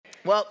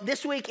Well,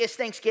 this week is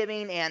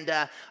Thanksgiving, and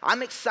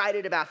I'm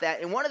excited about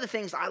that. And one of the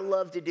things I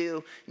love to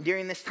do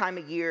during this time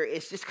of year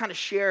is just kind of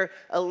share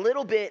a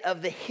little bit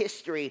of the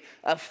history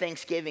of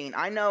Thanksgiving.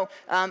 I know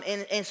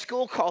in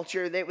school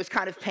culture, that was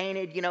kind of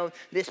painted,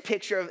 this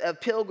picture of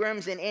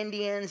pilgrims and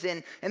Indians,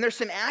 and there's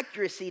some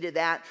accuracy to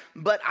that.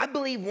 But I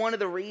believe one of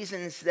the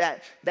reasons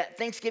that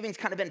Thanksgiving's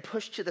kind of been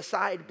pushed to the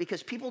side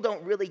because people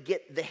don't really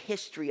get the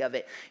history of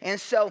it. And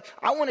so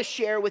I want to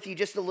share with you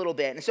just a little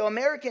bit. And so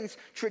Americans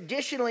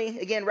traditionally,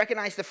 again,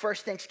 recognize the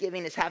first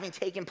Thanksgiving as having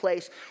taken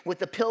place with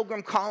the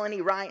Pilgrim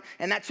colony, right?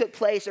 And that took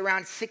place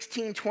around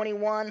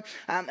 1621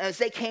 as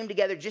they came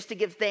together just to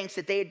give thanks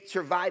that they had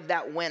survived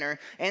that winter.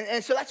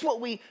 And so that's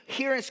what we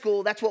hear in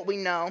school. That's what we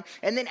know.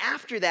 And then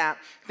after that,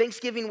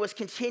 Thanksgiving was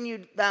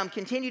continued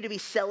to be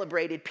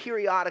celebrated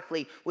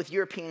periodically with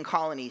European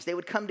colonies. They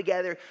would come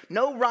together,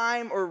 no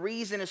rhyme or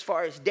reason as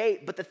far as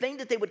date, but the thing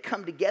that they would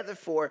come together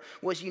for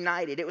was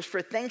united. It was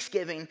for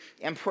Thanksgiving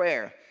and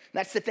prayer.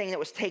 That's the thing that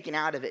was taken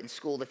out of it in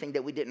school, the thing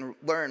that we didn't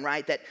learn,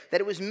 right? That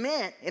it was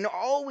meant, and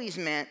always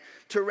meant,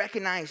 to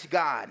recognize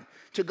God,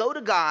 to go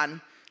to God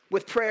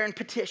with prayer and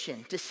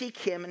petition, to seek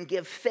him and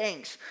give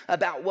thanks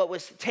about what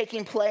was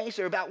taking place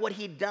or about what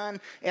he'd done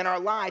in our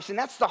lives. And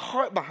that's the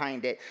heart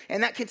behind it.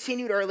 And that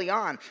continued early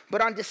on. But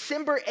on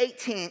December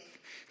 18th,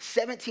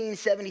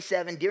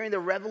 1777, during the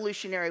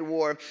Revolutionary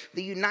War,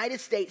 the United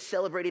States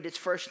celebrated its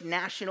first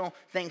national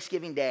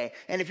Thanksgiving Day.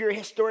 And if you're a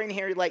historian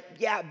here, you're like,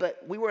 yeah,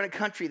 but we weren't a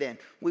country then.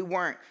 We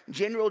weren't.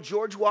 General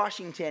George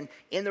Washington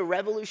in the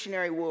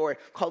Revolutionary War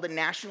called a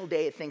National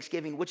Day of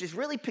Thanksgiving, which is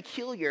really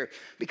peculiar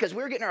because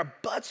we were getting our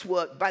butts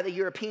whooped by the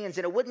Europeans,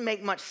 and it wouldn't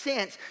make much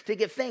sense to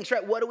give thanks,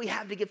 right? What do we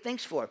have to give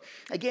thanks for?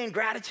 Again,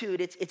 gratitude,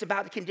 it's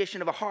about the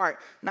condition of a heart,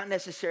 not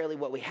necessarily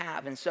what we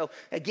have. And so,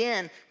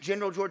 again,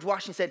 General George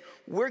Washington said,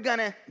 we're going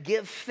to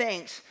give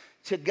thanks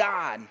to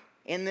God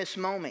in this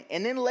moment.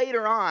 And then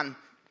later on,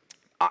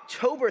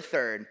 October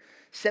 3rd,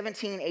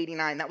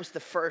 1789, that was the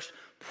first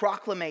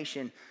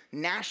proclamation,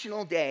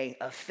 National Day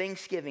of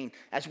Thanksgiving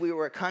as we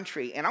were a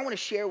country. And I want to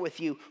share with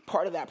you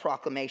part of that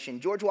proclamation.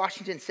 George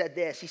Washington said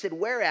this. He said,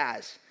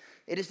 whereas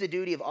it is the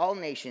duty of all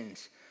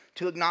nations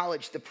to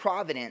acknowledge the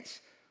providence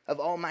of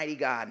Almighty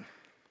God.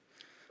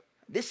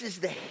 This is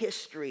the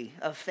history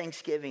of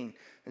Thanksgiving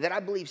that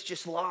I believe is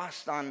just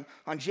lost on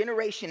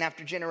generation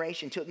after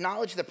generation, to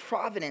acknowledge the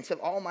providence of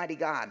Almighty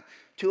God,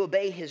 to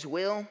obey his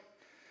will,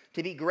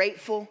 to be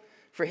grateful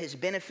for his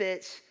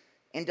benefits,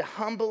 and to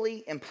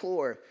humbly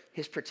implore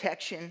his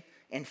protection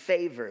and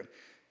favor.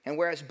 And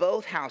whereas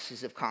both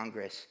houses of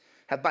Congress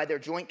have by their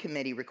joint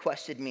committee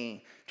requested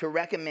me to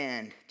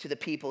recommend to the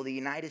people of the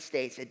United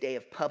States a day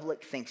of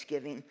public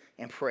thanksgiving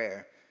and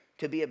prayer,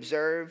 to be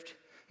observed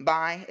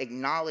by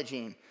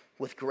acknowledging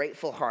with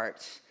grateful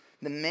hearts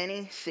the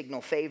many signal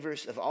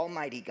favors of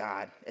Almighty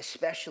God,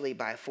 especially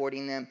by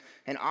affording them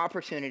an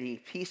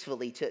opportunity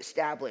peacefully to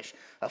establish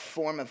a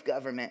form of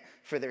government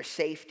for their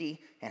safety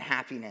and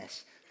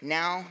happiness.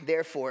 Now,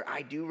 therefore,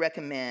 I do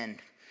recommend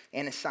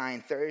and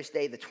assign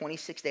Thursday, the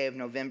 26th day of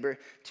November,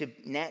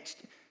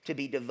 to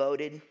be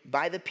devoted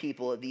by the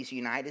people of these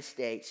United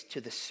States to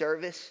the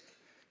service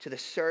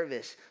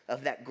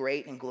of that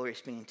great and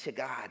glorious being, to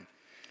God,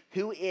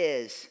 who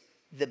is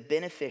the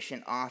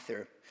beneficent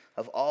author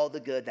of all the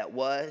good that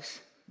was,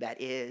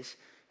 that is,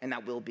 and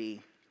that will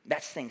be.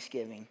 That's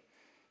Thanksgiving.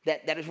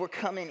 That as we're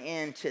coming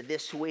into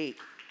this week,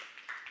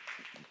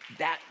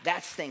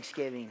 that's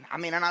Thanksgiving. I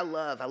mean, and I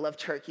love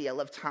turkey. I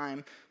love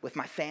time with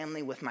my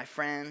family, with my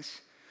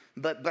friends.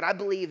 But I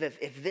believe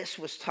if this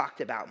was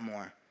talked about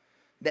more,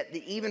 that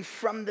even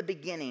from the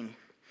beginning,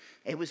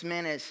 it was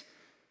meant as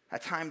a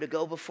time to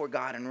go before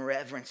God in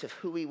reverence of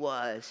who he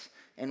was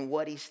and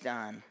what he's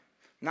done.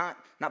 Not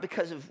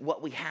because of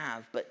what we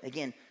have, but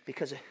again,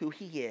 because of who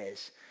he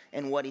is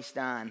and what he's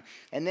done.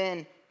 And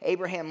then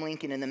Abraham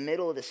Lincoln in the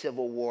middle of the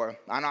Civil War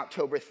on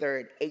October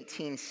 3rd,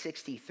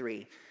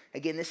 1863.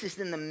 Again, this is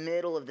in the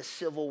middle of the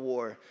Civil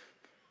War.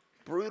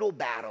 Brutal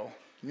battle,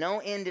 no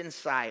end in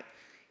sight.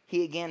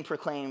 He again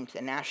proclaimed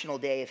a national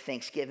day of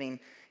thanksgiving.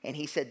 And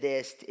he said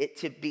this, it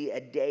to be a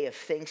day of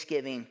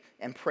thanksgiving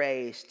and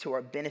praise to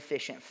our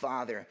beneficent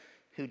Father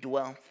who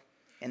dwelleth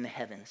in the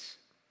heavens.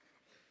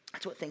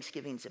 That's what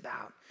Thanksgiving's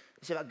about.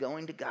 It's about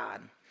going to God.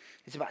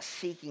 It's about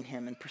seeking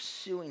him and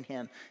pursuing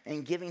him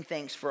and giving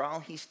thanks for all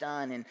he's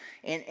done.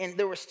 And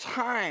there was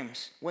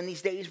times when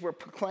these days were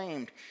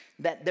proclaimed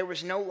that there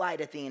was no light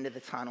at the end of the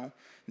tunnel,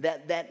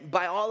 that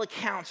by all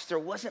accounts there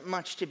wasn't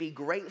much to be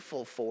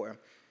grateful for.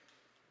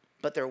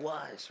 But there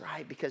was,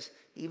 right? Because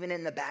even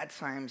in the bad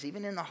times,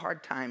 even in the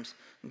hard times,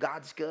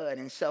 God's good.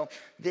 And so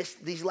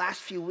these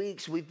last few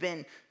weeks, we've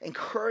been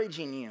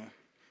encouraging you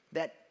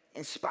that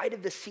in spite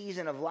of the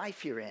season of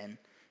life you're in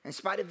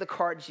spite of the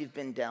cards you've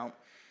been dealt,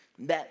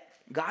 that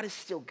God is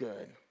still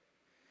good.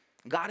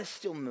 God is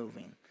still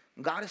moving.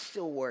 God is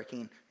still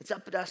working. It's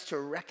up to us to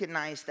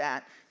recognize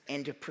that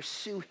and to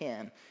pursue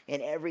him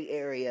in every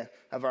area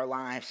of our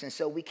lives. And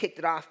so we kicked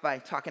it off by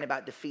talking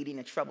about defeating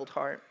a troubled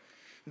heart,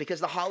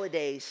 because the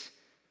holidays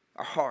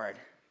are hard.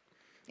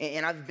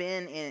 And I've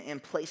been in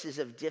places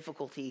of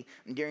difficulty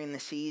during the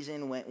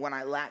season when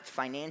I lacked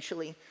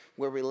financially,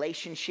 where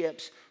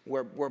relationships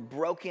were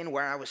broken,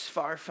 where I was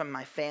far from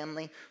my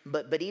family.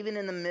 But even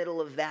in the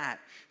middle of that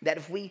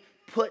if we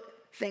put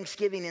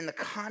Thanksgiving in the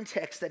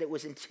context that it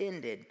was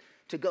intended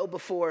to go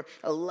before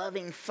a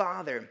loving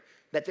Father,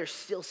 that there's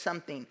still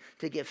something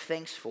to give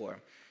thanks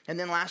for. And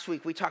then last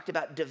week we talked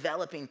about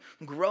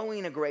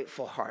growing a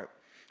grateful heart,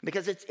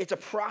 because it's a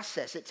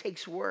process. It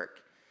takes work.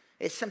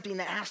 It's something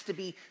that has to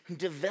be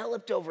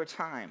developed over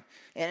time.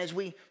 And as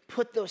we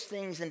put those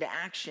things into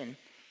action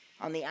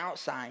on the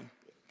outside,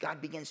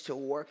 God begins to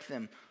work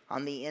them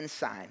on the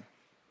inside.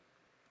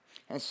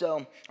 And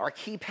so our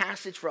key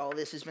passage for all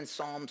this has been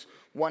Psalms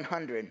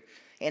 100.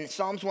 And in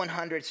Psalms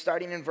 100,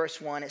 starting in verse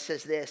 1, it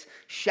says this: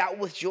 "Shout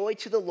with joy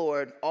to the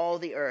Lord, all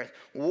the earth.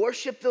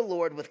 Worship the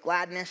Lord with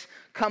gladness.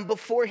 Come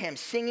before him,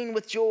 singing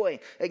with joy,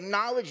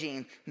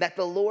 acknowledging that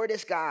the Lord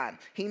is God.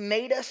 He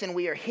made us and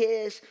we are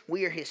his.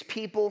 We are his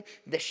people,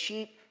 the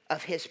sheep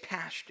of his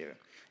pasture."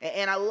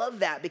 And I love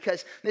that,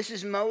 because this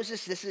is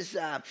Moses. This is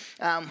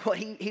what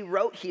he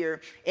wrote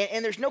here.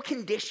 And there's no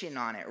condition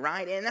on it,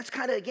 right? And that's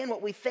kind of, again,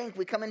 what we think.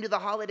 We come into the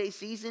holiday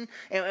season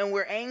and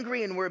we're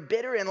angry and we're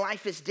bitter and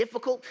life is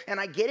difficult. And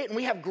I get it. And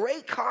we have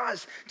great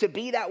cause to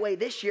be that way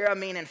this year. I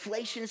mean,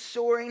 inflation's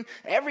soaring.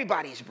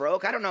 Everybody's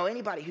broke. I don't know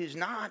anybody who's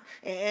not.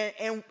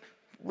 And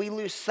we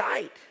lose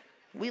sight.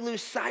 We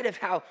lose sight of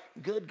how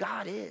good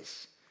God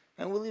is.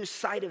 And we lose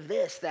sight of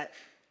this, that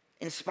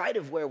in spite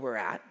of where we're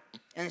at,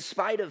 and in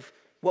spite of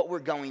what we're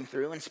going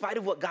through, in spite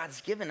of what God's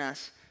given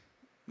us,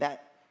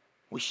 that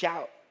we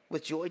shout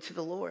with joy to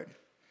the Lord.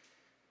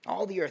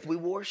 All the earth, we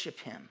worship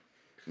him.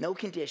 No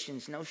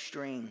conditions, no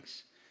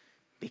strings.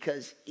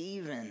 Because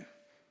even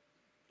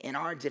in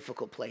our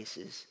difficult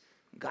places,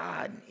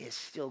 God is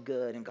still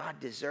good, and God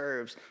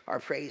deserves our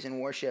praise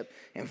and worship.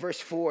 In verse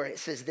 4, it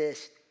says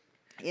this: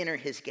 "Enter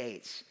his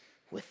gates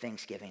with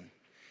thanksgiving.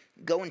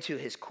 Go into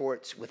his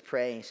courts with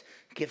praise.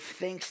 Give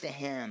thanks to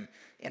him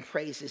and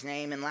praise his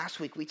name." And last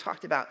week we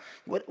talked about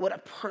what a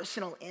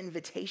personal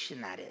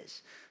invitation that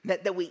is.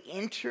 That we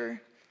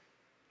enter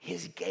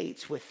his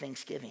gates with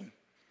thanksgiving.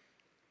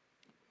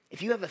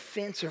 If you have a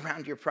fence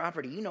around your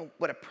property, you know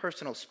what a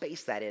personal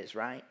space that is,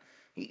 right?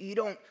 You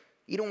don't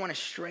want a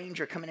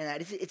stranger coming in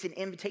that. It's an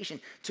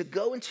invitation to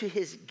go into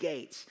his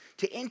gates,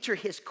 to enter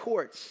his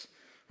courts.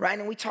 Right?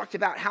 And we talked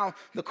about how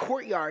the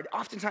courtyard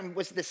oftentimes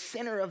was the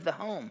center of the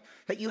home,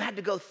 that you had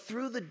to go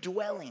through the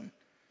dwelling,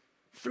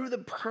 through the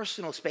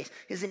personal space,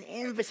 is an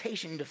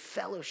invitation to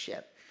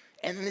fellowship.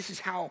 And this is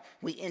how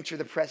we enter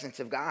the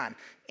presence of God.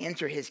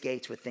 Enter his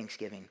gates with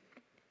thanksgiving.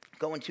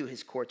 Go into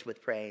his courts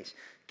with praise.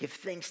 Give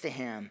thanks to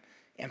him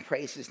and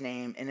praise his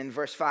name. And in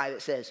verse 5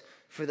 it says,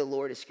 "For the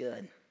Lord is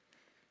good."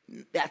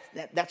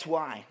 That's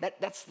why.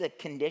 That's the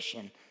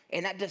condition.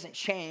 And that doesn't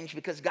change,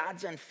 because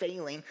God's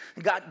unfailing.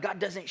 God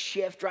doesn't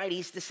shift, right?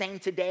 He's the same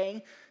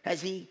today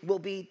as he will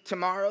be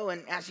tomorrow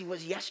and as he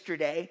was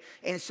yesterday.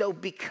 And so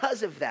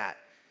because of that,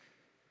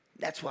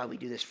 that's why we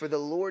do this. For the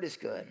Lord is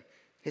good.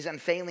 His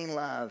unfailing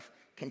love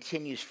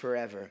continues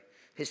forever.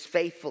 His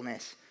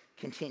faithfulness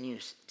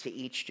continues to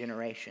each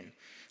generation.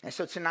 And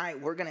so tonight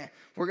we're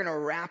gonna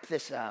wrap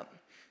this up.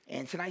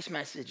 And tonight's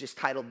message is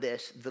titled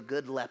this: The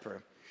Good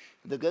Leper.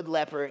 The Good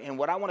Leper. And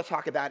what I want to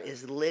talk about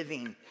is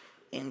living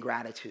in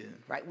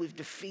gratitude, right? We've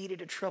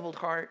defeated a troubled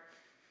heart.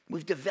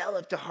 We've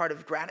developed a heart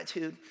of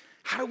gratitude.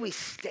 How do we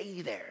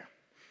stay there?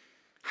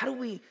 How do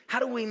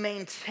we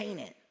maintain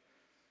it?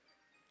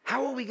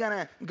 How are we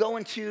gonna go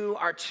into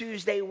our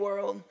Tuesday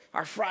world,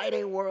 our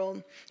Friday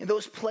world, in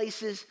those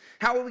places?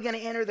 How are we gonna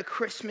enter the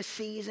Christmas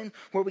season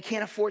where we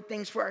can't afford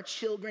things for our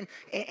children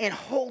and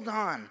hold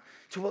on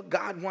to what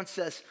God wants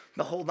us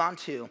to hold on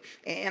to?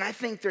 And I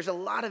think there's a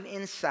lot of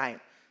insight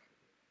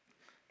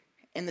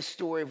in the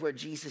story of where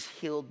Jesus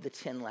healed the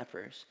 10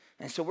 lepers.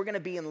 And so we're going to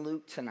be in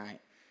Luke tonight.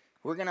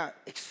 We're going to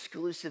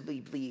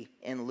exclusively be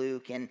in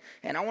Luke. And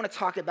I want to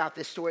talk about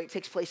this story. It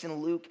takes place in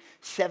Luke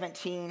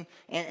 17.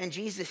 And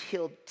Jesus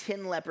healed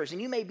 10 lepers. And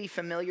you may be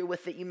familiar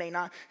with it. You may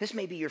not. This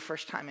may be your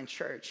first time in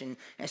church. And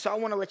so I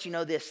want to let you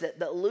know this,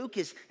 that Luke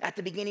is at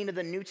the beginning of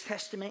the New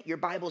Testament. Your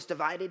Bible's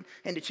divided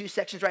into two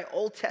sections, right?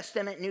 Old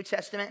Testament, New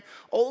Testament.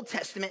 Old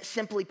Testament,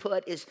 simply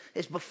put, is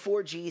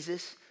before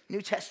Jesus.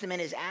 New Testament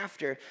is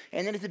after.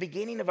 And then at the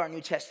beginning of our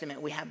New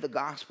Testament, we have the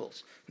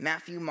Gospels: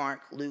 Matthew,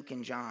 Mark, Luke,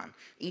 and John.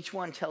 Each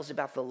one tells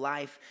about the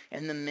life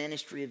and the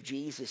ministry of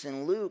Jesus.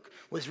 And Luke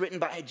was written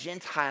by a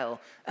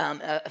Gentile,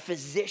 a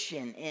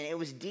physician, and it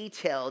was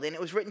detailed. And it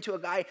was written to a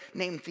guy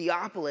named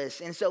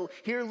Theophilus. And so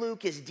here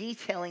Luke is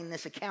detailing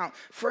this account,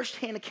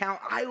 firsthand account,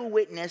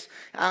 eyewitness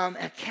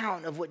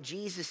account of what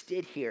Jesus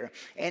did here.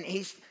 And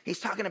he's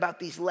talking about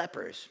these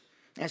lepers.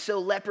 And so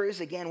lepers,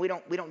 again, we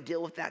don't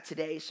deal with that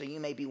today. So you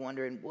may be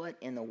wondering, what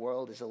in the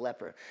world is a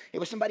leper? It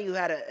was somebody who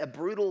had a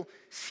brutal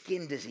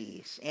skin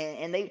disease,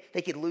 and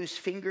they could lose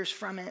fingers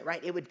from it,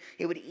 right? It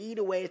would eat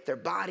away at their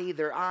body,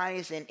 their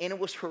eyes, and it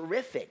was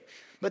horrific.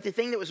 But the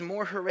thing that was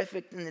more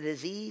horrific than the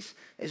disease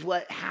is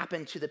what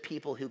happened to the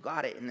people who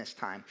got it in this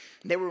time.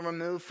 They were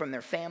removed from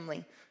their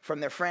family, from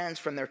their friends,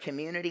 from their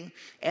community,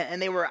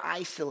 and they were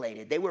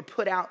isolated. They were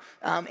put out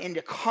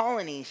into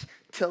colonies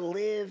to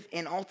live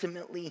and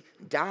ultimately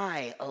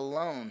die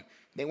alone.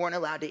 They weren't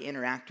allowed to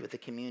interact with the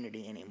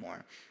community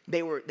anymore.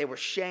 They were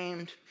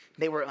shamed.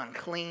 They were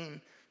unclean.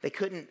 They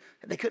couldn't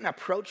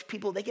approach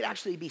people. They could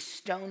actually be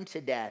stoned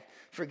to death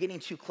for getting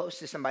too close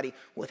to somebody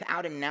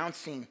without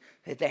announcing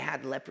that they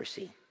had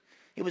leprosy.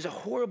 It was a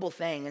horrible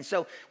thing. And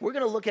so we're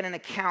going to look at an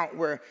account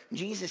where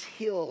Jesus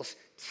heals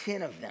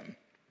 10 of them.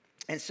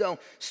 And so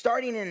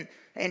starting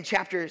in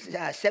chapter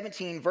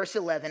 17, verse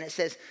 11, it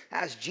says,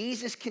 as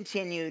Jesus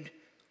continued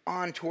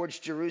on towards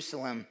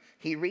Jerusalem,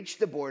 he reached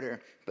the border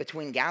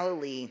between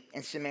Galilee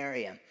and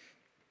Samaria.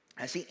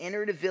 As he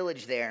entered a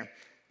village there,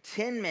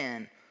 10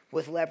 men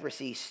with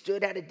leprosy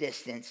stood at a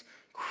distance,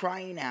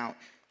 crying out,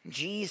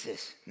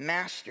 Jesus,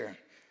 Master,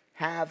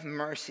 have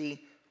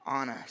mercy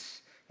on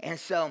us. And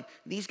so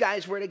these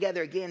guys were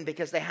together again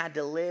because they had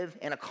to live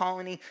in a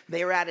colony.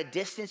 They were at a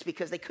distance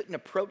because they couldn't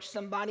approach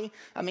somebody.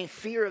 I mean,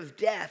 fear of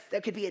death,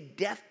 that could be a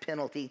death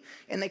penalty.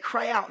 And they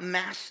cry out,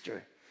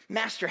 Master,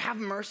 Master, have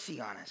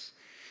mercy on us.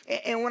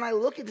 And when I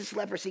look at this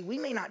leprosy, we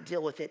may not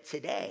deal with it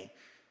today,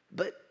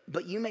 but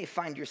you may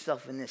find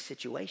yourself in this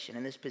situation,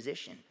 in this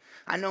position.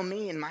 I know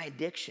me and my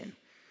addiction,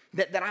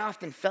 that I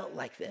often felt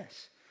like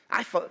this.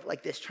 I felt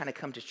like this trying to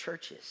come to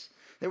churches.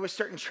 There were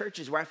certain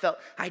churches where I felt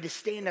I had to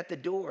stand at the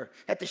door,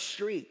 at the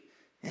street,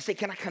 and say,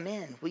 can I come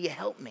in? Will you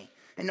help me?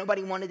 And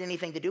nobody wanted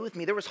anything to do with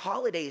me. There was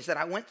holidays that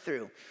I went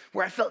through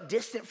where I felt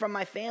distant from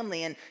my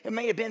family, and it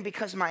may have been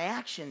because of my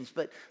actions,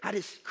 but I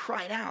just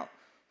cried out,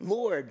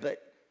 Lord,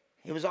 but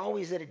it was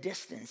always at a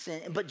distance.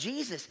 But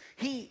Jesus,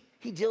 he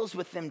deals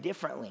with them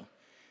differently.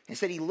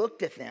 Instead, he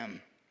looked at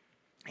them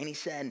and he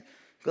said,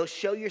 go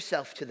show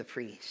yourself to the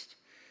priest.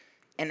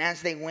 And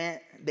as they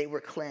went, they were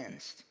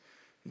cleansed.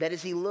 That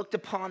as he looked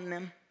upon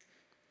them,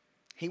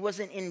 he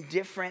wasn't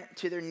indifferent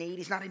to their need.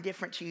 He's not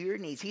indifferent to your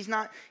needs. He's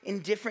not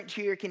indifferent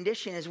to your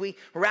condition. As we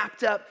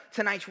wrapped up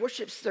tonight's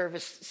worship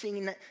service,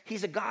 singing that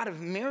he's a God of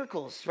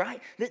miracles,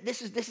 right?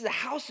 This is a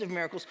house of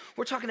miracles.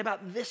 We're talking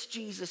about this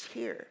Jesus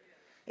here.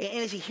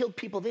 And as he healed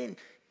people then,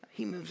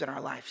 he moves in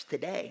our lives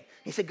today.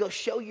 He said, go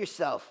show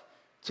yourself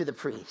to the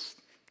priest.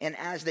 And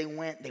as they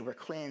went, they were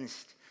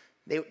cleansed.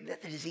 The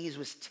disease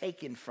was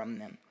taken from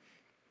them.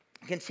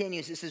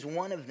 Continues, this is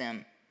one of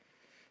them.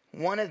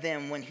 One of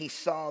them, when he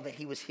saw that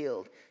he was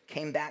healed,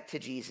 came back to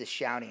Jesus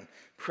shouting,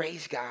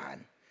 praise God.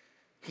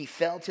 He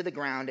fell to the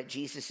ground at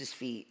Jesus'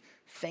 feet,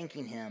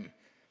 thanking him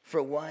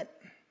for what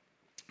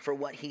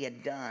he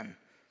had done.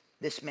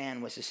 This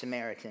man was a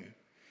Samaritan.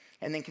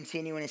 And then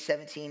continuing in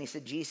 17, he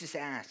said, Jesus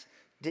asked,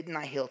 didn't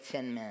I heal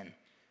 10 men?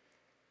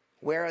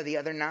 Where are the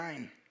other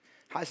 9?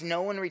 Has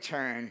no one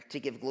returned to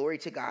give glory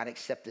to God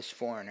except this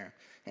foreigner?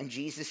 And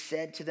Jesus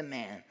said to the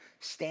man,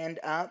 stand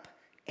up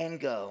and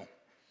go.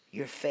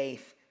 Your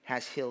faith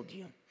has healed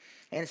you.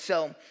 And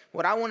so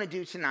what I want to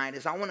do tonight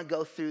is I want to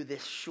go through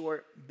this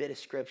short bit of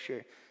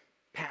scripture,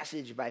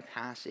 passage by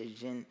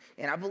passage. And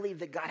I believe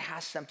that God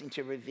has something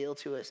to reveal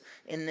to us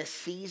in this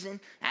season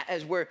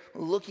as we're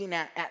looking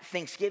at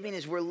Thanksgiving,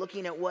 as we're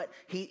looking at what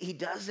he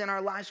does in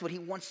our lives, what he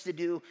wants to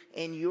do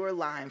in your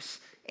lives.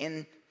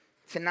 And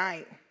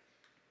tonight,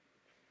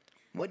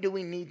 what do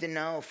we need to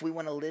know if we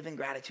want to live in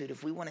gratitude,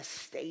 if we want to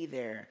stay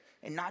there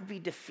and not be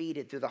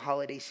defeated through the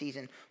holiday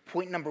season?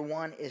 Point number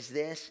 1 is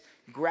this: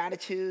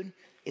 gratitude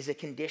is a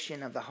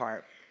condition of the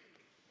heart.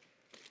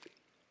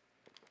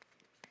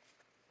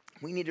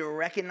 We need to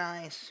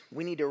recognize,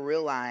 we need to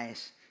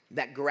realize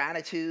that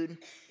gratitude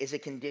is a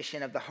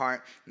condition of the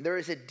heart. There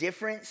is a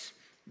difference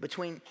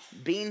between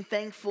being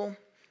thankful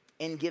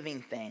and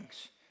giving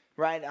thanks,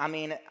 right? I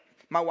mean,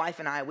 my wife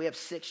and I, we have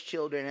 6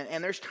 children,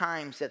 and there's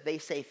times that they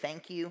say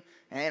thank you,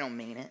 and they don't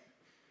mean it,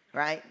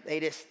 right?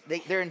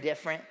 They're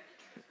indifferent.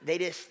 They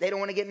don't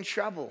want to get in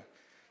trouble.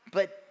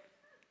 But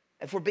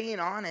if we're being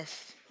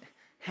honest,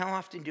 how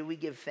often do we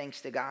give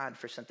thanks to God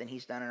for something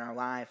he's done in our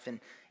life?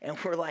 And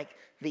we're like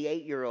the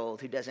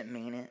 8-year-old who doesn't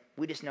mean it.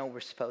 We just know we're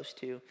supposed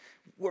to.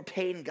 We're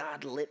paying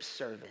God lip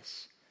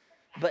service.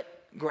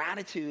 But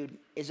gratitude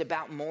is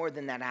about more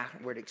than that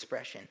outward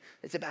expression.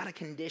 It's about a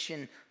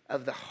condition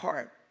of the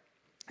heart.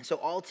 And so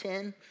all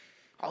 10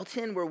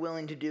 were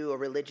willing to do a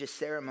religious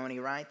ceremony,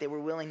 right? They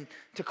were willing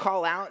to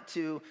call out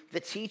to the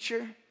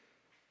teacher,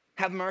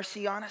 have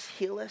mercy on us,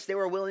 heal us. They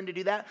were willing to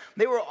do that.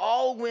 They were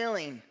all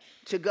willing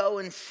to go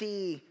and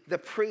see the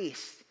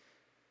priest,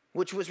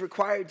 which was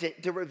required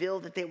to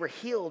reveal that they were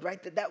healed,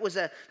 right? That was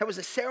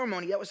a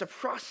ceremony, that was a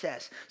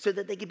process so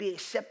that they could be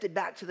accepted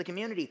back to the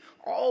community.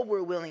 All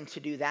were willing to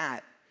do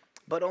that,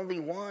 but only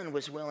one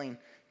was willing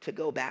to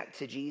go back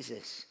to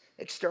Jesus.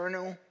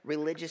 External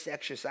religious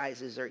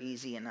exercises are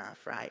easy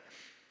enough, right?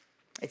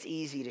 It's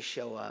easy to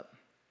show up.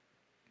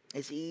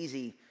 It's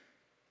easy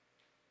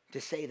to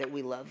say that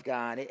we love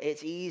God.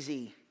 It's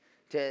easy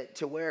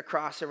to wear a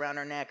cross around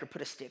our neck or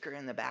put a sticker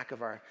in the back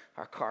of our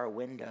car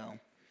window.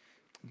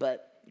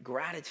 But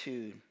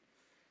gratitude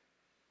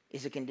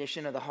is a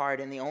condition of the heart.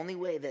 And the only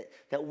way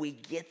that we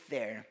get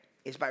there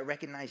is by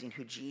recognizing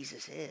who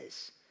Jesus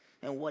is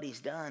and what he's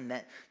done,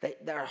 that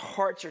our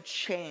hearts are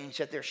changed,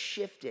 that they're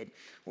shifted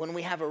when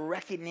we have a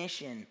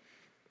recognition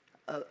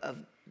of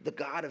the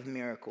God of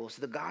miracles,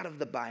 the God of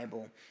the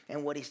Bible,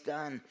 and what he's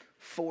done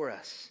for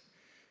us.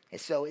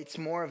 And so it's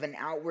more of an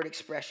outward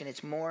expression.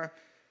 It's more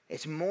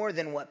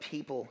than what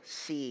people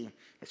see.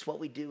 It's what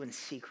we do in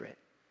secret.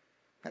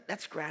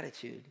 That's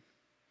gratitude.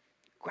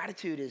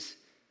 Gratitude is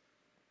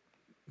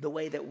the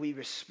way that we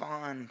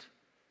respond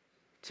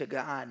to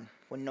God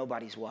when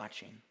nobody's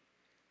watching,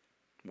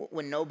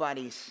 when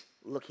nobody's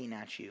looking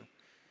at you,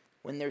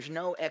 when there's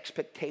no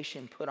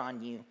expectation put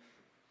on you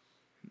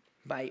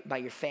by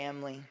your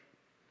family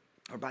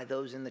or by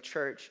those in the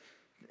church.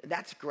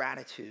 That's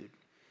gratitude.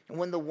 And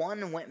when the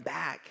one went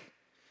back,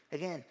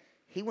 again,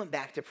 he went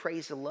back to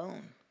praise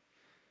alone.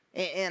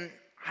 And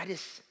I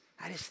just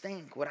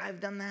think, would I have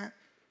done that?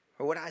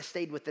 Or would I have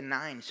stayed with the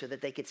 9 so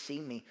that they could see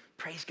me?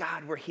 Praise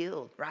God, we're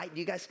healed, right?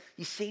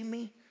 You see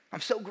me?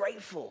 I'm so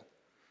grateful.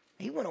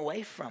 He went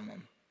away from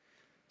them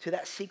to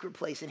that secret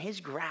place. And his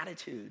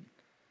gratitude,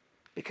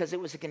 because it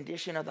was a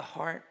condition of the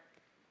heart,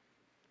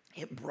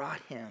 it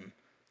brought him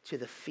to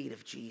the feet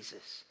of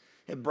Jesus.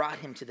 It brought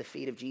him to the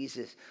feet of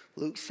Jesus.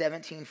 Luke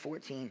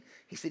 17:14,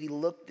 he said he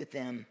looked at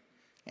them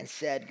and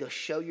said, go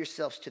show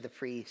yourselves to the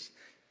priest.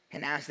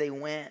 And as they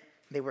went,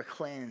 they were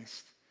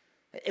cleansed.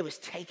 It was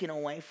taken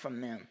away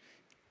from them.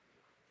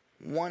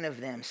 One of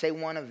them, say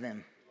one of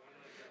them.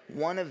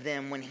 One of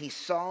them, when he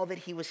saw that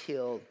he was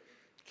healed,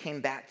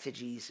 came back to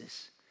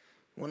Jesus.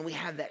 When we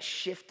have that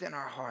shift in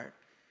our heart,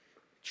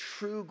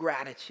 true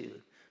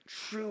gratitude,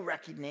 true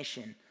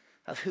recognition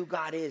of who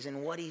God is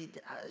and what he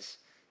does,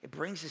 it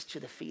brings us to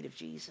the feet of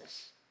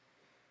Jesus.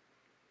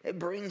 It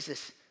brings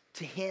us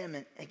to him,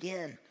 and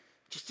again,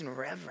 just in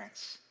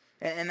reverence.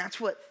 And that's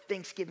what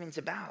Thanksgiving's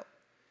about.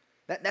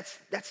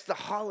 That's the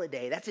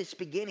holiday. That's its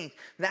beginning.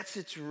 That's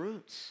its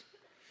roots.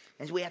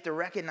 And we have to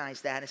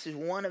recognize that. It says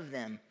one of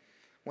them,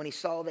 when he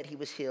saw that he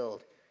was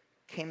healed,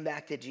 came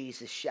back to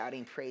Jesus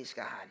shouting, praise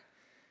God.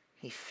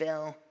 He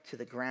fell to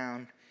the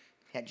ground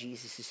at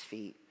Jesus'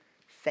 feet,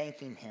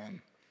 thanking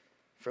him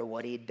for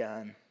what he had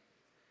done.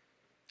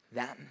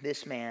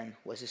 This man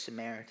was a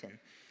Samaritan.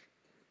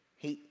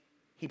 He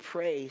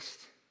praised,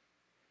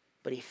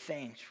 but he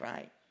thanked,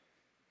 right?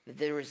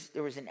 There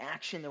was an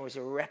action, there was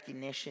a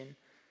recognition,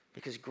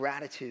 because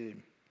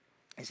gratitude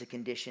is a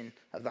condition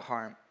of the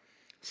heart.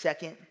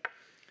 Second,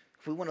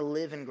 if we want to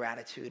live in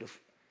gratitude,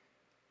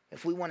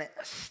 if we want to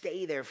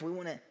stay there, if we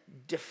want to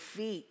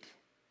defeat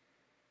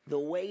the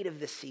weight of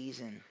the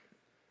season,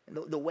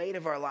 the weight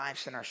of our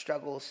lives and our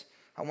struggles,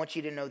 I want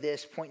you to know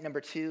this. Point number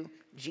 2,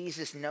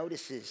 Jesus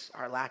notices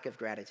our lack of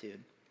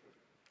gratitude.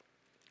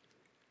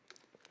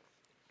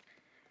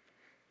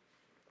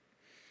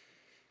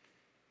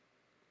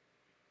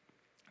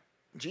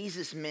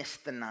 Jesus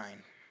missed the 9.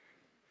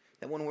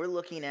 That when we're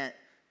looking at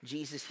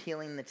Jesus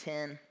healing the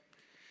 10,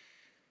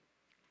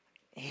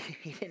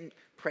 he didn't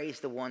praise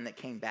the one that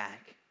came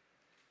back.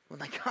 We're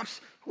like,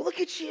 look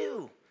at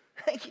you.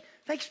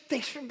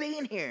 Thanks for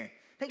being here.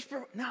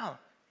 No.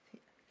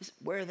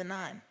 Where are the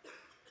 9?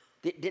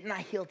 Didn't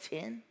I heal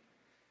 10?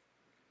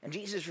 And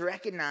Jesus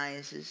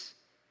recognizes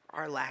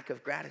our lack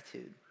of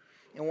gratitude.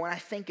 And when I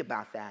think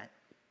about that,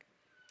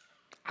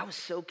 I was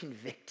so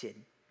convicted.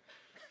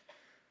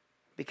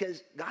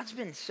 Because God's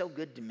been so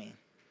good to me.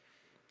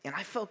 And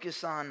I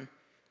focus on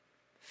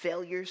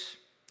failures.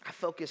 I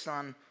focus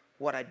on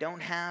what I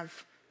don't have.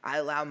 I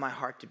allow my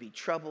heart to be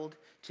troubled,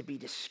 to be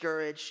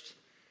discouraged.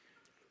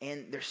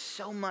 And there's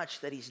so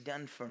much that he's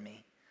done for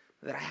me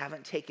that I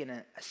haven't taken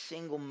a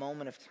single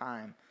moment of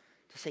time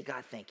to say,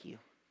 God, thank you.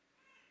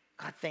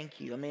 God, thank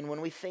you. I mean,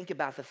 when we think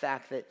about the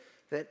fact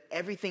that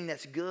everything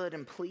that's good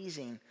and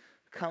pleasing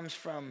comes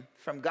from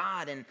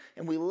God, and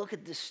we look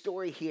at this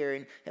story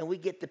here, and we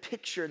get the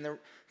picture and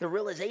the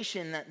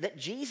realization that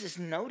Jesus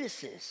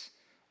notices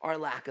our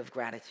lack of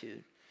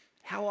gratitude.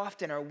 How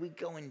often are we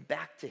going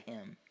back to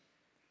him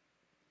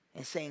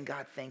and saying,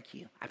 God, thank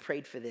you. I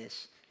prayed for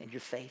this, and you're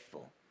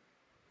faithful.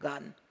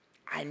 God,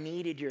 I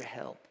needed your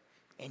help,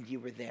 and you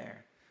were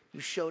there. You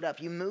showed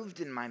up. You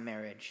moved in my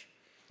marriage.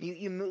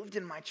 You moved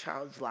in my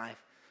child's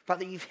life.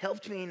 Father, you've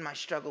helped me in my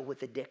struggle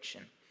with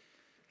addiction.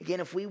 Again,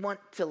 if we want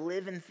to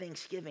live in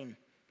Thanksgiving,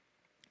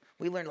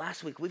 we learned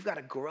last week, we've got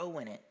to grow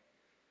in it.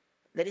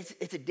 That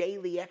it's a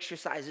daily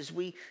exercise as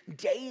we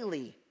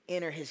daily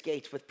enter his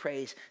gates with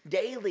praise,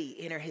 daily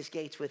enter his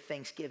gates with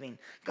thanksgiving.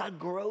 God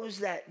grows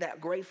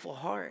that grateful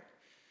heart.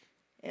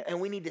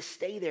 And we need to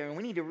stay there, and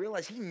we need to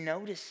realize he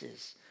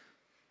notices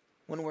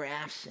when we're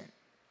absent.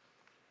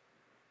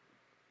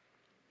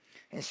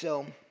 And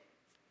so,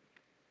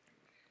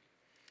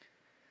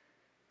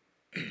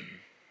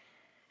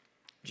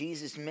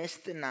 Jesus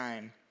missed the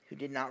 9 who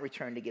did not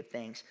return to give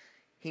thanks.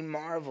 He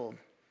marveled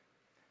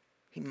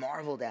He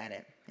marveled at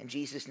it. And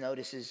Jesus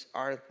notices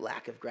our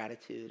lack of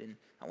gratitude. And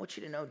I want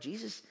you to know,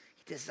 Jesus,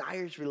 he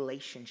desires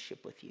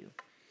relationship with you.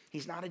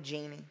 He's not a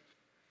genie.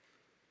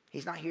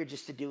 He's not here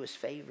just to do us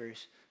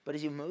favors. But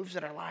as he moves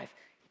in our life,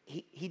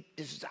 he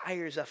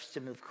desires us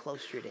to move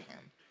closer to him.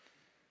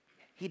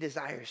 He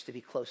desires to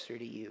be closer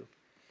to you.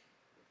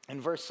 In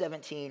verse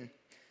 17,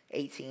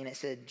 18, it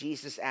said,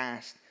 Jesus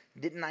asked,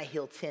 didn't I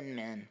heal 10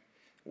 men?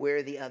 Where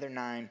are the other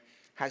 9?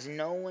 Has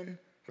no one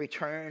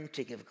returned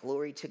to give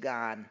glory to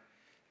God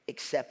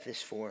except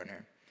this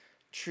foreigner?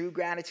 True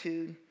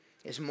gratitude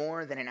is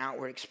more than an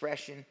outward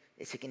expression.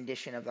 It's a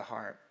condition of the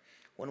heart.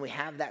 When we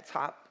have that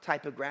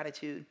type of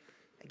gratitude,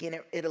 again,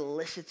 it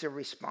elicits a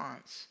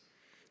response.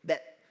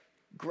 That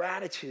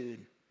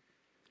gratitude,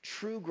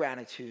 true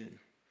gratitude,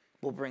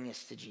 will bring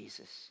us to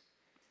Jesus.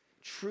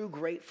 True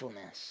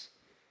gratefulness,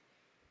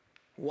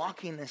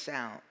 walking this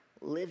out,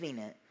 living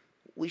it,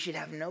 we should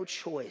have no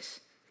choice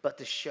but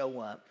to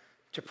show up,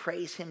 to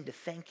praise him, to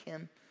thank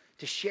him,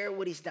 to share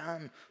what he's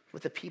done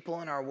with the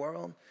people in our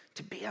world,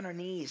 to be on our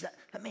knees.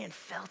 That man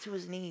fell to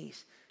his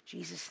knees.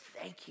 Jesus,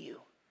 thank you.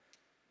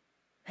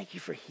 Thank you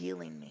for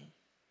healing me.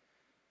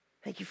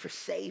 Thank you for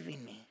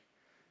saving me.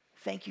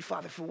 Thank you,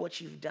 Father, for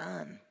what you've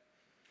done.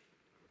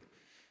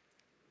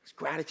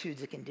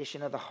 Gratitude's a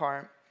condition of the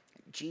heart.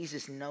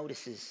 Jesus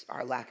notices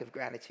our lack of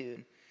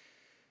gratitude.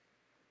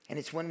 And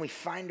it's when we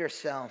find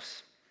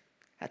ourselves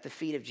at the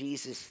feet of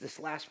Jesus, this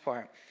last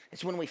part,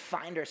 it's when we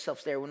find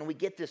ourselves there, when we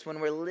get this, when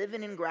we're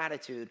living in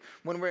gratitude,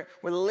 when we're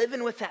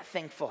living with that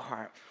thankful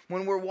heart,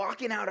 when we're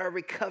walking out our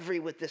recovery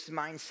with this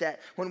mindset,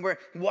 when we're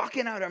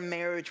walking out our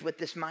marriage with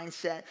this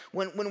mindset,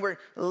 when we're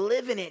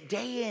living it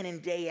day in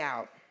and day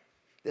out,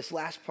 this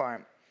last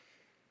part,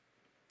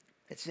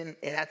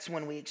 that's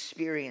when we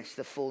experience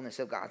the fullness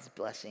of God's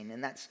blessing.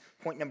 And that's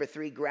point number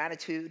 3.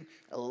 Gratitude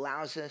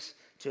allows us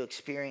to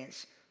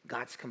experience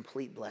God's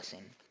complete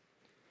blessing.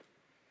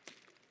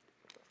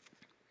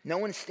 No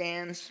one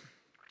stands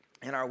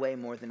in our way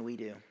more than we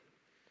do.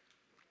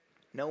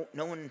 No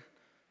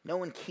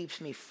one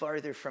keeps me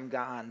farther from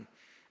God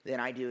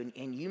than I do.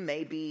 And you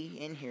may be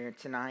in here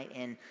tonight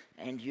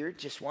and you're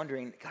just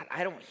wondering, God,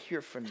 I don't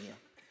hear from you.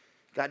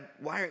 God,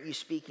 why aren't you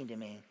speaking to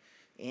me?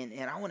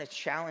 And I want to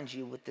challenge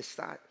you with this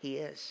thought. He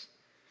is.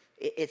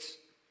 It's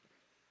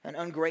an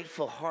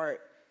ungrateful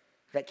heart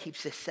that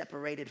keeps us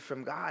separated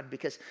from God,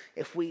 because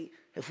if we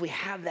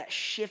have that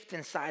shift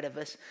inside of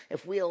us,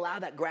 if we allow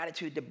that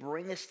gratitude to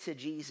bring us to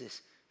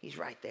Jesus, he's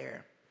right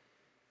there.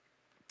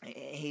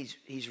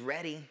 He's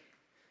ready.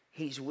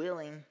 He's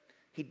willing.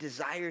 He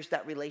desires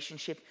that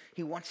relationship.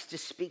 He wants to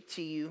speak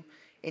to you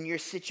in your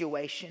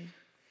situation.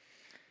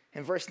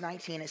 In verse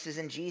 19, it says,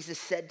 and Jesus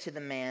said to the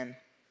man,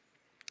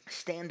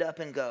 stand up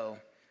and go.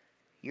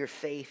 Your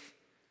faith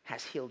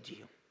has healed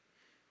you.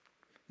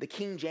 The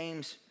King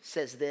James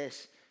says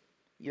this,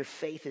 your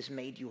faith has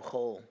made you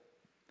whole.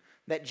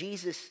 That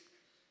Jesus,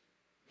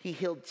 he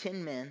healed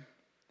 10 men,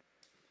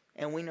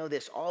 and we know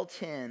this, all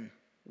 10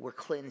 were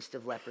cleansed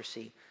of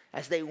leprosy.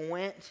 As they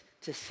went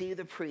to see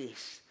the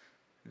priest,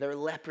 their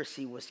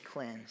leprosy was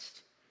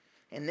cleansed.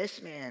 And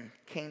this man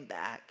came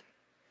back.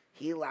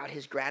 He allowed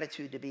his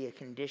gratitude to be a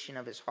condition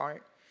of his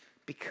heart,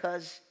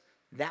 because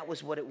that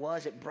was what it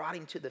was. It brought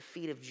him to the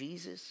feet of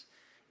Jesus.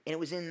 And it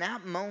was in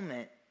that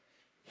moment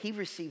he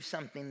received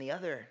something the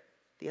other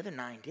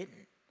 9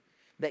 didn't.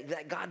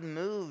 That God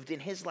moved in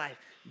his life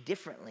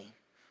differently.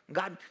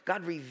 God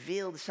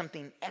revealed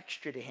something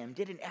extra to him,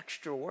 did an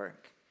extra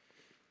work.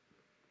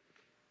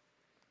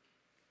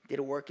 Did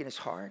a work in his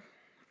heart?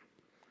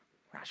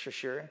 We're not so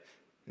sure.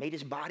 Made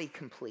his body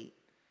complete.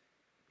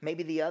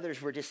 Maybe the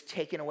others were just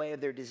taken away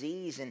of their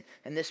disease, and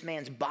this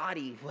man's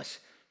body was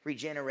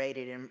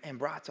regenerated and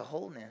brought to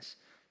wholeness.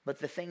 But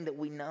the thing that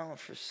we know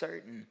for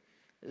certain,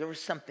 there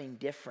was something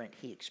different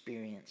he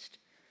experienced.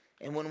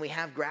 And when we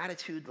have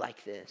gratitude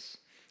like this,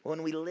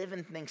 when we live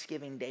in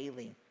thanksgiving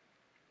daily,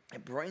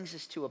 it brings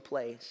us to a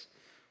place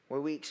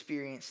where we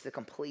experience the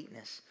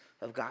completeness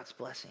of God's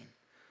blessing,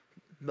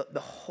 the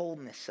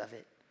wholeness of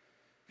it,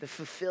 the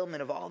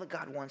fulfillment of all that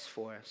God wants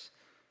for us.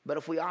 But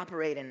if we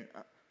operate in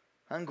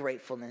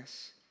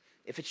ungratefulness,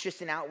 if it's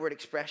just an outward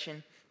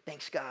expression,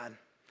 thanks God,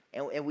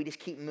 and we just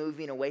keep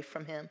moving away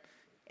from him,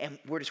 and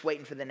we're just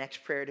waiting for the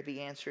next prayer to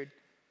be answered,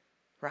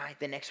 right?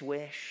 The next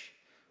wish,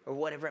 or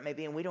whatever it may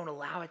be, and we don't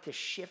allow it to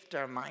shift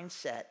our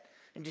mindset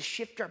and to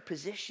shift our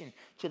position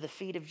to the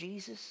feet of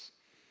Jesus,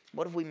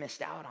 what have we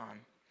missed out on?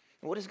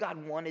 And what has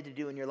God wanted to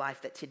do in your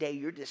life that today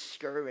you're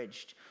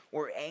discouraged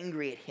or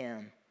angry at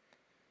him?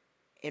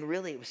 And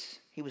really,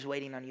 he was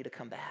waiting on you to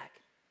come back.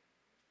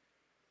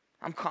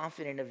 I'm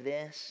confident of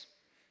this.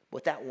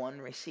 What that one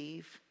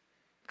received,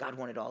 God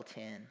wanted all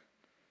 10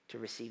 to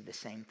receive the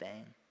same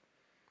thing.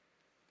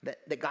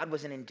 That God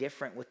wasn't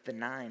indifferent with the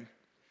 9,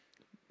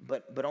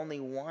 but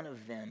only one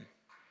of them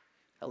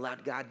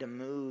allowed God to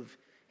move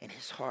in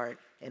his heart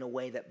in a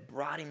way that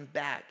brought him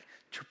back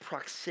to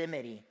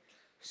proximity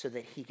so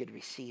that he could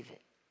receive it.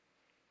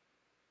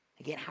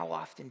 Again, how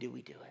often do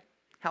we do it?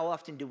 How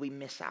often do we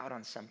miss out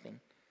on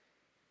something?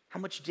 How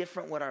much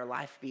different would our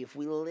life be if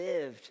we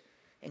lived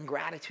in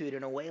gratitude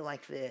in a way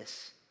like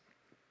this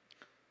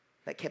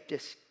that kept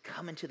us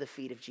coming to the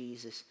feet of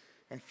Jesus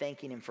and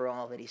thanking him for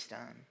all that he's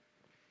done.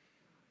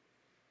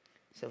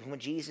 So when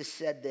Jesus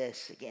said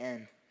this,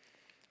 again,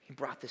 he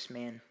brought this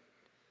man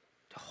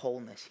to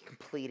wholeness. He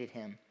completed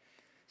him.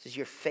 He says,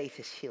 your faith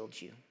has healed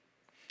you.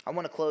 I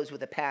want to close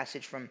with a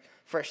passage from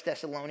 1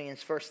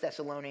 Thessalonians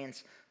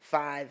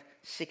 5,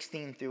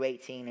 16 through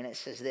 18. And it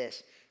says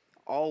this,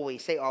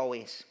 always, say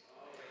always.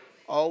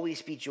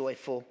 Always be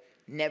joyful.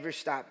 Never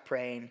stop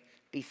praying.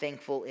 Be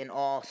thankful in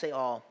all, say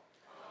all.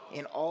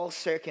 In all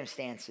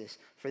circumstances.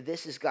 For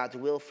this is God's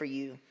will for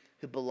you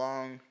who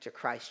belong to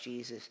Christ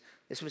Jesus.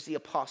 This was the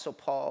Apostle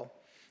Paul.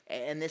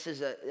 And this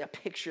is a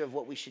picture of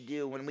what we should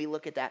do when we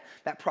look at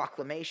that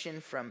proclamation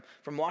from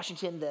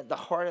Washington. The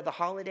heart of the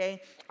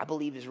holiday, I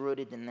believe, is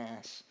rooted in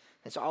this.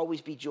 It's always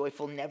be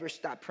joyful, never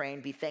stop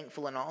praying, be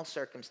thankful in all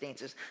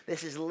circumstances.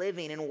 This is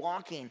living and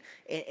walking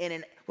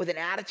with an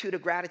attitude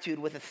of gratitude,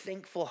 with a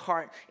thankful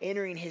heart,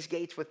 entering his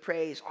gates with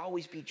praise.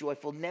 Always be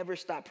joyful, never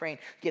stop praying,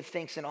 give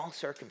thanks in all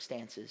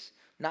circumstances.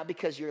 Not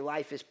because your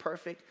life is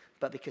perfect,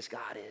 but because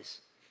God is.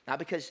 Not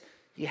because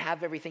you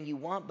have everything you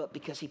want, but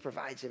because he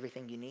provides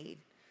everything you need.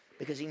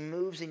 Because he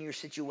moves in your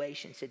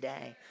situation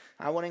today.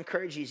 I want to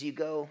encourage you as you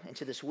go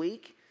into this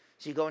week,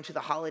 as you go into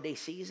the holiday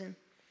season,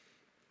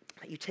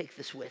 that you take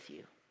this with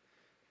you.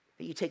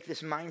 That you take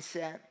this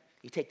mindset,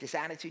 you take this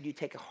attitude, you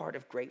take a heart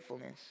of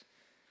gratefulness.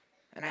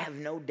 And I have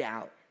no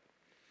doubt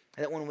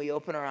that when we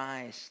open our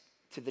eyes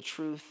to the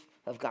truth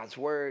of God's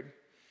word,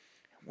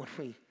 when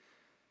we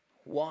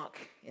walk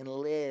and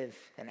live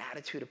an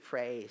attitude of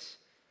praise,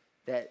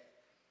 that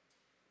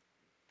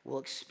we'll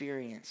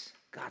experience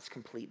God's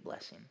complete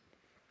blessing.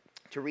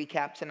 To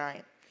recap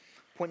tonight,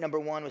 point number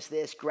 1 was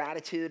this: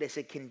 gratitude is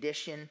a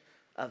condition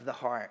of the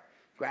heart.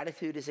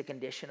 Gratitude is a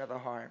condition of the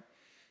heart.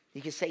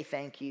 You can say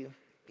thank you.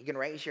 You can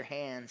raise your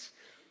hands.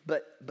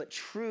 But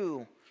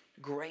true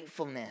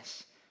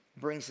gratefulness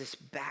brings us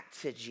back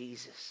to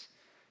Jesus.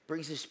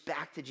 Brings us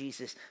back to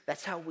Jesus.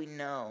 That's how we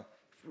know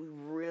if we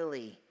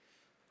really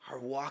are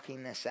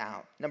walking this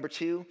out. Number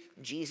 2,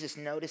 Jesus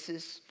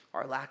notices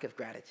our lack of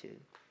gratitude.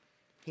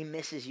 He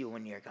misses you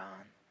when you're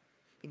gone.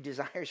 He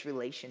desires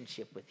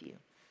relationship with you.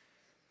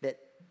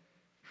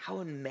 How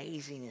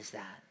amazing is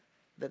that?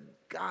 The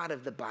God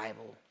of the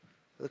Bible,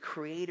 the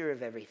creator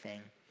of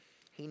everything,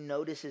 he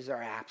notices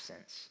our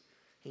absence.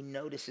 He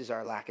notices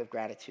our lack of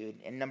gratitude.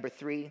 And number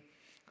 3,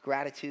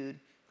 gratitude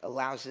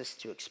allows us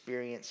to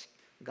experience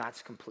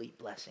God's complete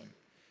blessing.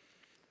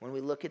 When we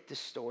look at this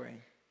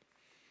story,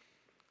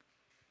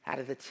 out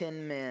of the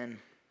 10 men,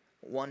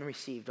 1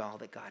 received all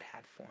that God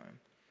had for him.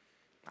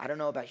 I don't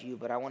know about you,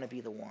 but I want to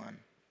be the one.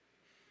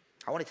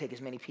 I want to take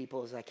as many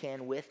people as I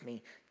can with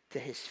me to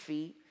his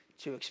feet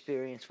to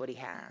experience what he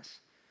has.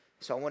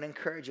 So I want to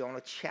encourage you. I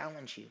want to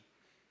challenge you.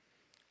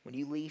 When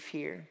you leave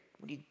here,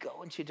 when you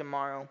go into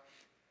tomorrow,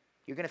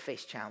 you're going to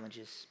face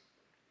challenges.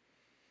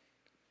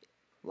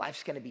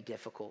 Life's going to be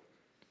difficult.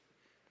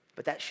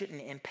 But that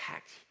shouldn't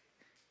impact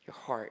your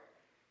heart.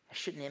 That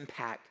shouldn't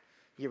impact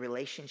your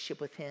relationship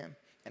with him.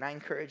 And I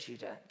encourage you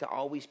to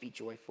always be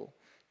joyful.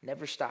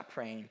 Never stop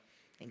praying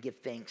and give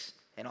thanks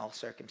in all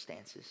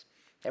circumstances.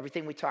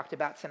 Everything we talked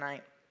about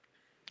tonight,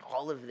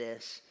 all of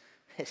this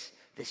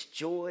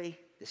joy,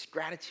 this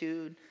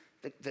gratitude,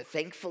 the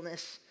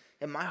thankfulness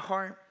in my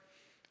heart,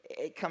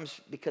 it comes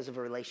because of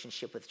a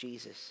relationship with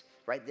Jesus,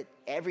 right? That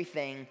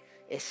everything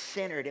is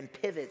centered and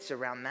pivots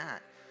around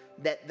that.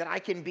 That I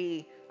can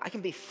be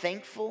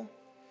thankful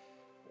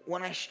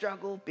when I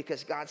struggle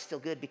because God's still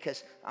good,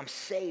 because I'm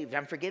saved,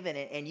 I'm forgiven,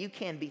 and you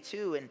can be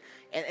too.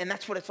 And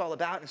that's what it's all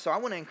about. And so I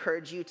want to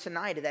encourage you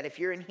tonight that if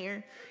you're in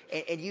here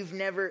and you've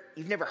never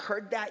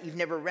heard that, you've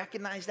never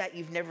recognized that,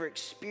 you've never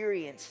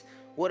experienced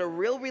what a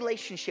real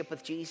relationship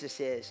with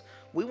Jesus is,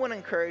 we want to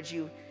encourage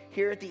you.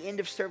 Here at the end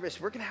of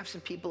service, we're going to have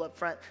some people up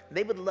front.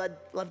 They would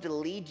love to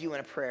lead you in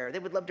a prayer. They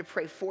would love to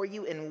pray for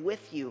you and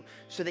with you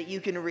so that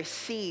you can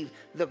receive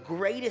the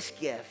greatest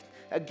gift,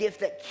 a gift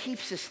that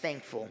keeps us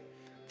thankful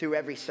through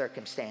every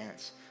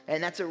circumstance.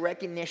 And that's a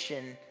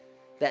recognition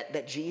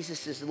that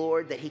Jesus is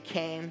Lord, that he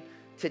came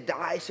to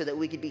die so that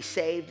we could be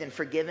saved and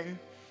forgiven,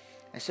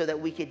 and so that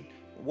we could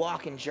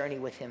walk and journey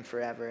with him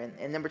forever.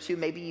 And number 2,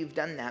 maybe you've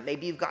done that.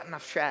 Maybe you've gotten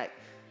off track.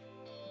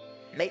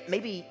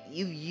 Maybe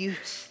you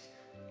used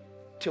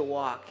to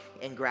walk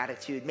in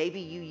gratitude. Maybe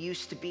you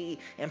used to be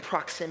in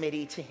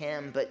proximity to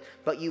him,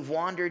 but you've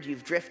wandered,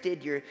 you've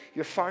drifted,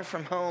 you're far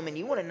from home, and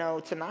you want to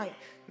know tonight,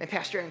 man,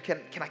 Pastor Aaron,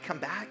 can I come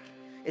back?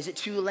 Is it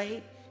too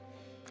late?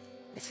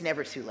 It's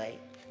never too late.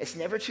 It's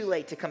never too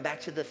late to come back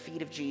to the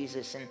feet of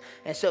Jesus.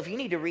 And so if you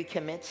need to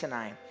recommit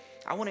tonight,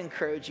 I want to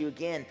encourage you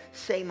again,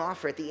 same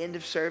offer at the end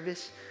of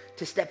service,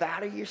 to step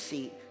out of your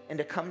seat and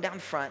to come down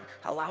front.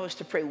 Allow us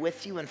to pray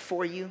with you and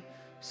for you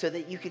so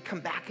that you could come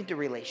back into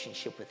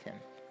relationship with him.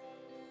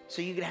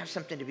 So you can have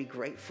something to be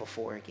grateful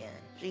for again.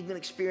 So you can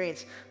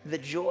experience the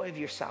joy of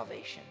your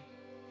salvation.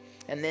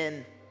 And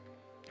then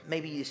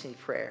maybe you just need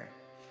prayer.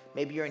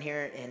 Maybe you're in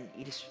here and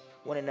you just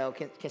want to know,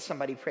 can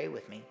somebody pray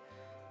with me?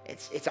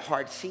 it's a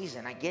hard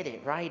season. I get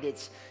it, right?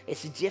 It's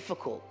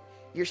difficult.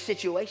 Your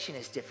situation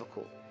is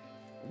difficult.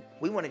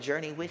 We want to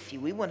journey with you.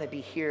 We want to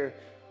be here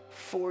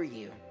for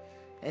you.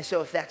 And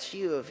so if that's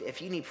you,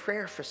 if you need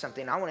prayer for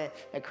something, I want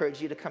to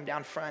encourage you to come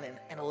down front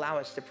and allow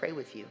us to pray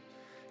with you.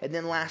 And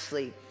then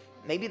lastly,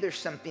 maybe there's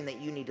something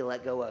that you need to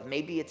let go of.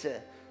 Maybe it's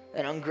an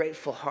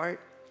ungrateful heart.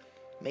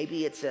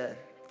 Maybe it's an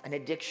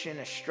addiction,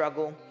 a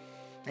struggle,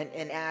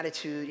 an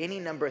attitude, any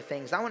number of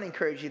things. I want to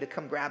encourage you to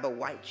come grab a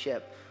white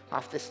chip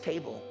off this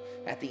table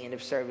at the end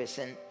of service.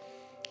 And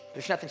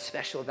there's nothing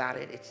special about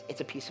it.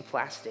 It's a piece of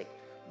plastic.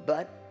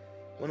 But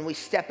when we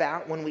step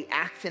out, when we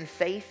act in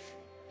faith,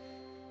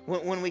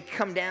 when we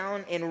come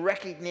down in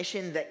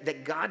recognition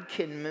that God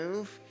can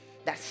move,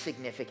 that's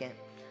significant.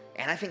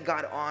 And I think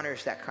God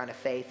honors that kind of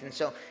faith. And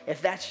so if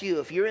that's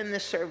you, if you're in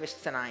this service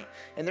tonight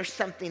and there's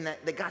something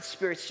that God's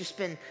Spirit's just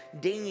been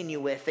dinging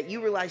you with, that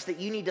you realize that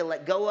you need to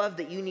let go of,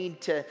 that you need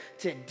to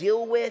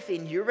deal with,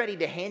 and you're ready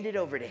to hand it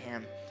over to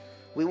Him,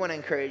 we want to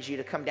encourage you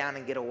to come down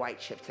and get a white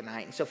chip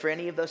tonight. And so for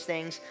any of those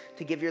things,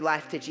 to give your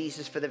life to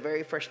Jesus for the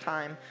very first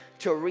time,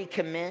 to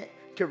recommit,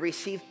 to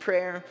receive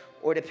prayer,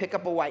 or to pick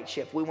up a white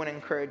chip, we want to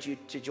encourage you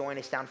to join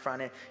us down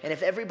front. And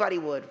if everybody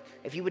would,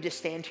 if you would just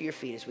stand to your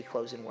feet as we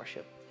close in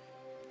worship.